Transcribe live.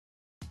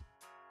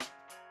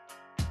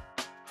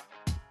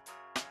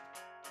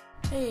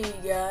Hey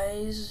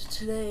guys,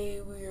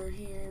 today we are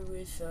here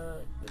with,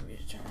 let me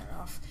turn it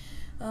off.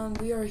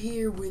 We are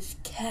here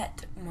with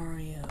Cat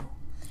Mario.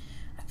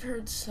 I've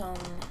heard a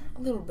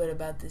little bit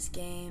about this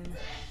game,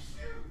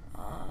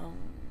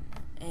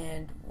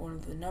 and one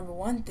of the number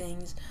one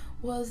things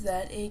was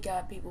that it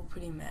got people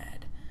pretty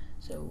mad.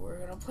 So we're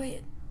gonna play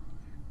it.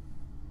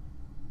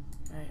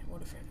 Alright,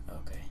 what if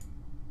okay.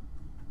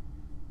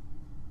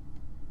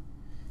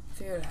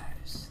 Fear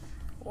lives.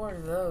 What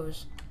are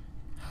those?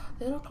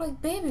 They look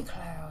like baby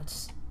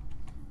clouds.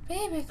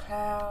 Baby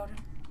cloud.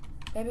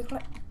 Baby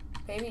cloud.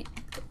 Baby.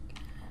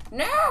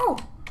 No!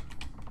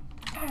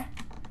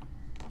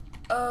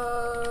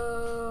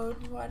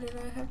 Why did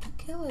I have to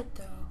kill it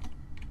though?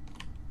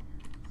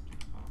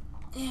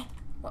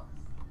 What?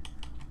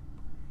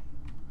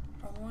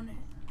 I want it.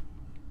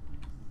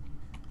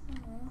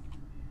 Aww.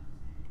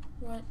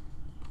 What?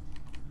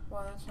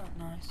 Wow, that's not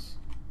nice.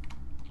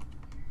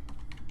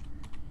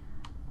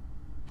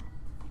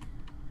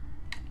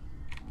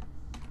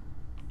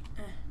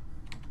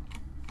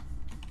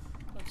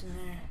 What's in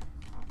there?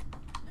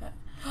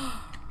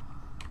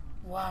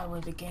 Why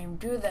would the game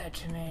do that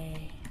to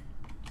me?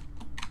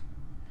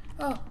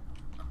 Oh.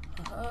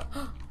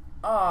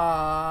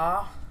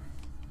 Aww.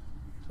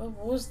 What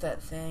was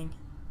that thing?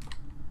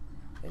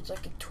 It's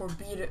like a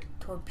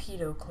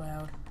torpedo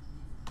cloud.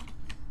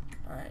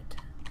 Alright.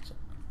 So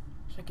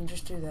I can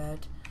just do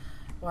that.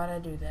 Why'd I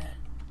do that?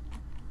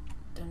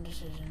 Dumb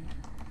decision.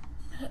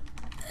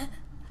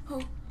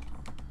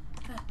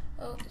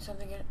 Oh,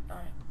 something good.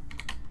 Alright.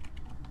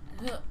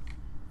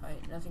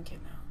 Alright, nothing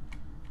came out.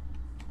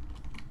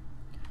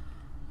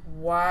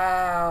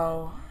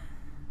 Wow.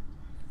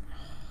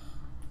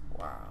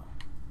 Wow.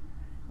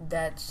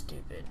 That's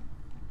stupid.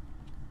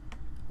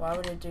 Why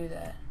would it do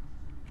that?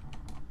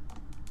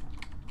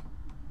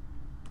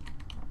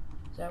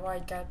 Is that why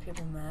it got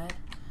people mad?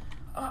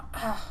 Oh,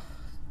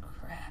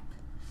 crap.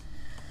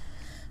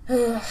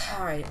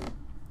 Alright.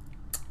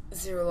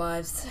 0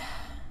 lives.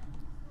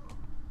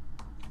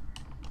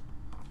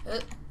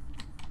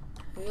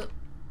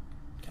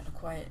 Kind of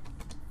quiet.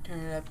 Turn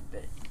it up a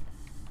bit.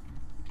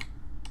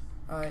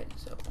 Alright,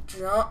 so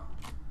jump.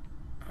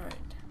 Alright.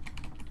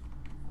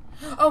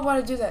 Oh,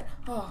 why'd I do that?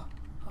 Oh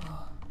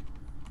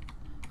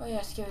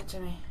yes, give it to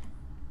me.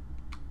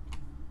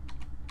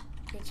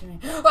 Give it to me.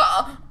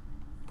 Oh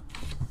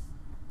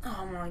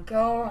my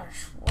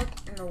gosh, what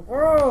in the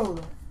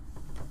world?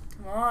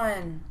 Come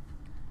on.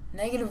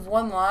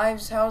 -1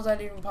 lives? How is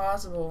that even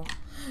possible?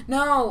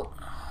 No!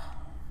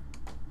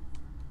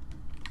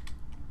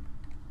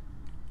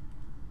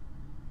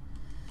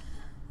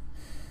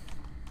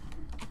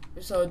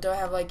 So do I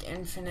have like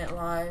infinite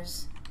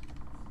lives?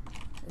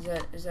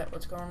 Is that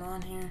what's going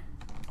on here?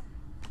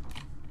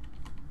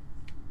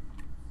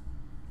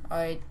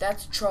 Alright,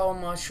 that's troll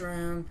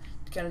mushroom.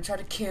 It's gonna try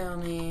to kill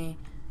me.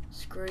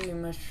 Screw you,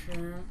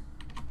 mushroom.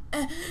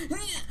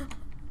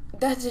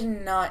 That did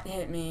not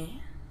hit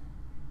me.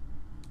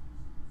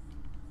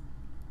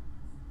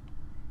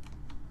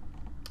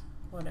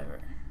 Whatever.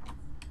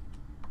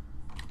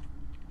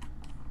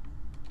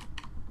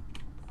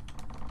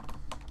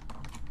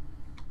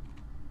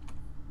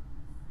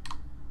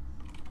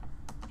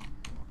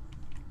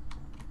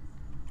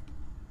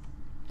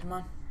 Come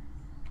on.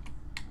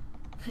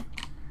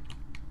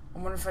 I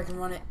wonder if I can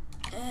run it.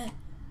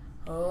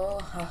 Oh,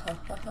 ha ha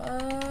ha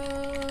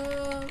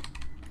ha.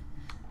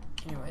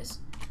 Anyways.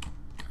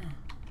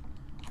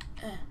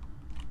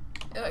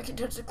 Oh, I can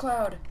touch the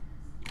cloud.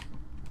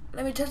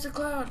 Let me touch the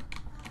cloud.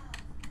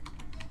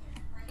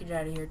 Get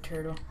out of here,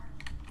 turtle.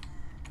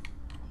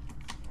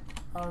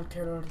 All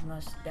turtles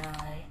must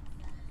die.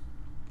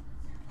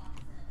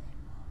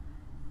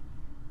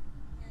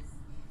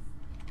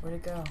 Where'd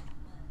it go?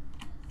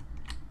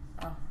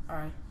 Oh,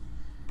 alright.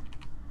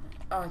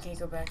 Oh, I can't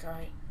go back,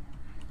 alright.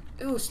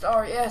 Ooh,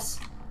 star, yes!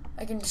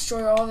 I can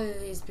destroy all of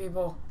these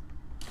people.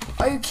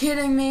 Are you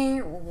kidding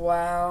me?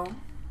 Wow.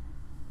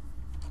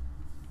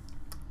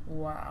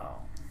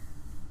 Wow.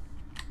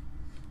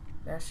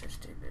 That's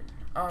just stupid.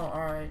 Oh,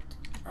 alright.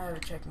 I have a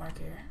check mark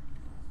here.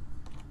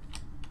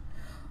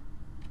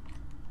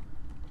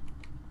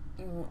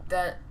 Ooh,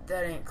 that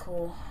ain't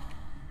cool.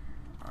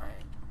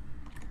 Alright.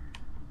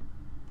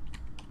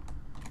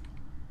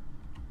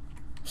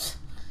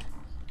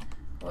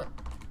 What?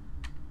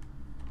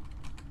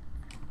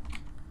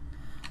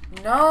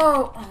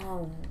 No!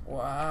 Oh,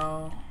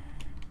 wow.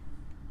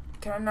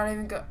 Can I not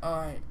even go?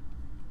 Alright.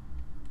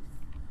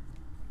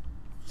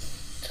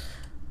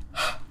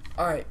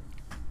 Alright.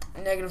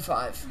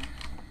 -5.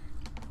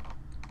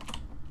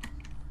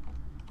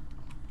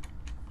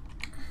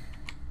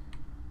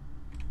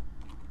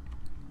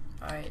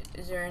 Alright.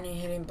 Is there any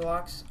hitting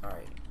blocks?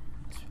 Alright.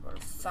 That's what I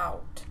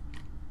thought.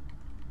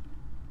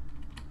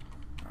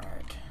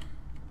 Alright.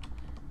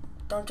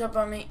 Don't jump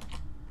on me.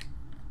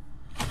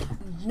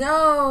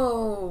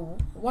 No!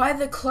 Why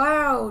the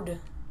cloud?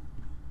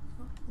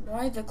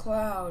 Why the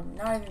cloud?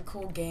 Not even a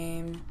cool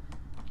game.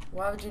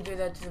 Why would you do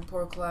that to the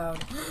poor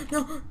cloud?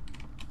 No!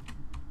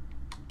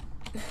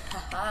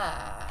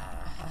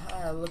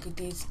 Haha. Look at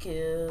these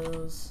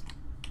kills.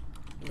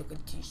 Look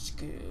at these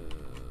skills.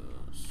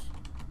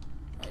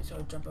 Alright, so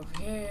I'll jump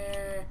over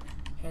here,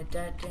 hit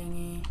that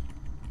thingy,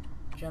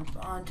 jump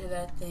onto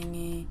that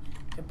thingy,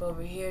 jump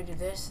over here to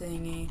this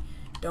thingy.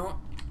 Don't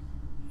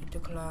hit the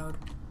cloud.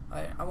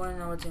 Alright, I want to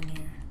know what's in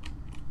here.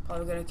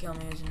 Probably gonna kill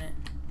me, isn't it?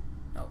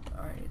 Nope.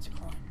 Alright, it's a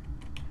coin.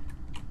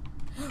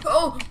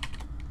 Oh!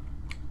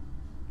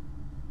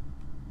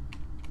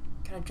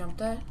 Can I jump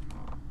that?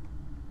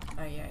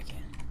 Oh yeah, I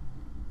can.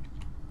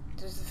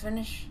 Does the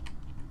finish?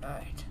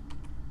 Alright.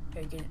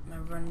 Okay, get my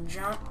run and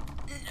jump.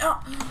 No!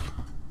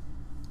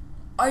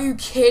 Are you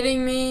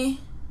kidding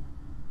me?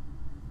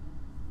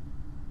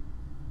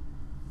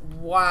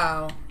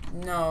 Wow.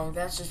 No,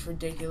 that's just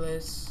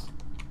ridiculous.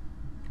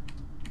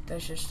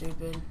 That's just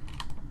stupid.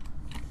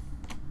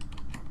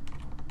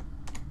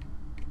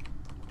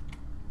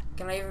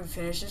 Can I even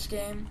finish this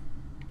game?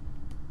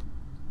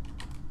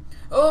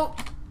 Oh!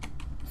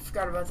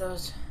 Forgot about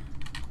those.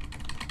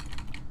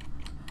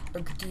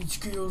 Look at these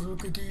skills,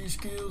 look at these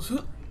skills.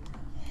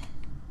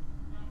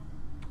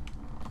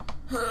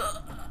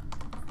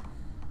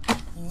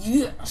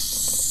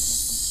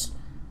 Yes!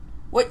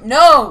 What?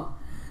 No!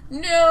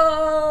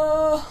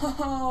 No!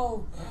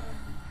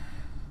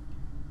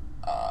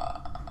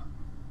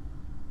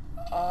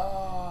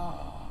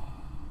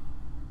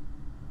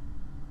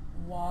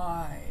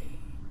 Why?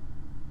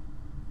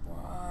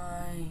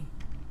 Why?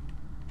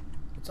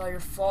 It's all your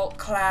fault,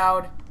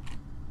 Cloud.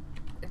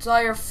 It's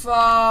all your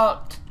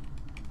fault.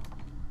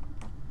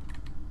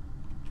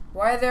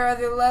 Why are there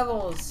other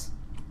levels?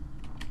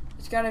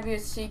 It's gotta be a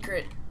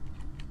secret.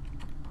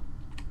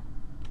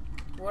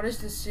 What is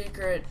the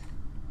secret?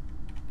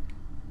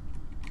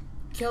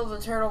 Kill the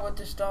turtle with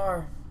the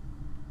star.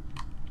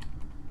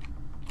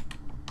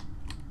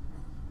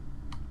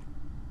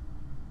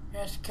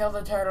 Yes, kill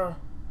the turtle.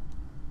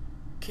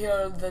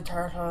 Kill the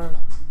turtle.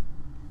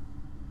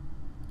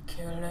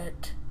 Kill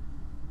it.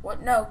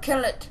 What? No,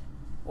 kill it.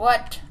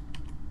 What?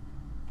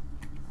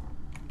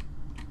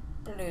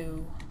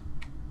 Blue.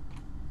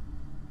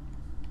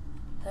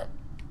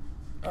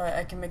 Alright,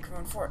 I can make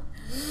room for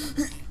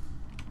it.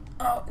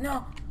 Oh,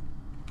 no.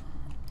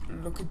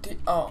 Look at the...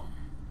 Oh.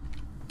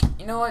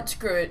 You know what?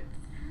 Screw it.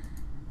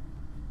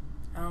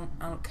 I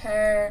don't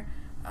care.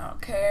 I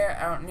don't care.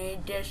 I don't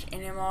need this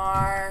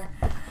anymore.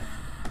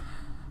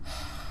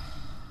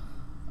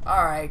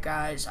 Alright,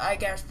 guys. I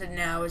guess that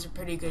now is a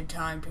pretty good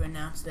time to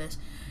announce this.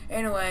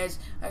 Anyways,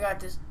 I got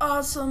this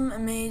awesome,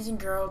 amazing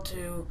girl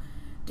to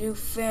do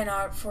fan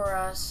art for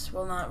us.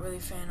 Well, not really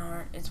fan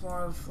art. It's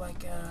more of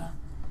like a...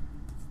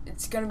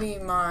 It's gonna be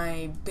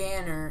my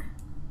banner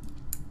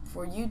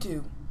for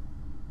YouTube.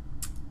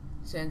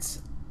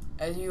 Since,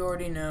 as you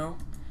already know,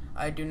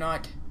 I do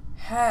not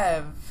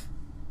have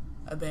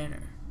a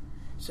banner.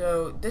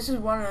 So, this is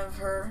one of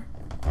her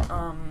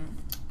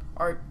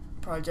art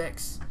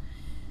projects.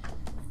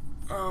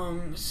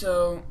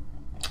 So,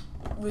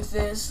 with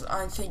this,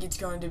 I think it's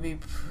going to be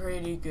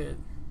pretty good.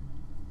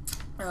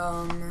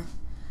 I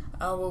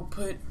will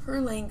put her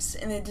links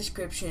in the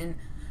description.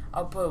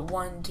 I'll put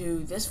one to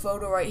this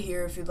photo right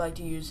here if you'd like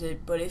to use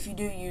it, but if you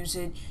do use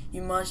it,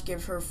 you must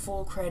give her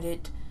full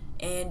credit,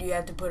 and you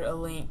have to put a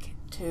link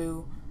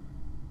to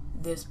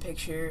this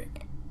picture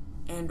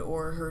and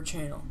or her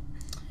channel.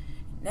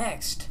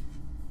 Next,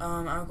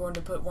 I'm going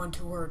to put one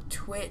to her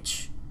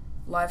Twitch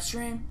live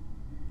stream,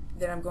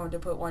 then I'm going to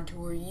put one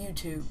to her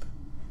YouTube.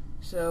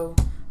 So,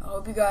 I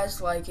hope you guys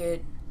like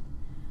it.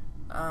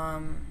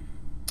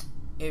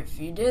 If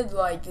you did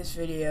like this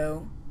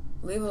video,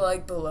 leave a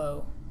like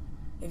below.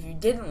 If you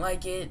didn't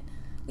like it,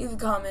 leave a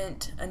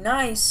comment, a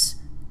nice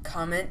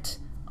comment,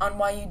 on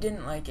why you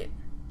didn't like it,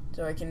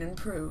 so I can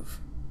improve.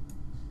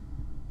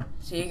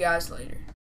 See you guys later.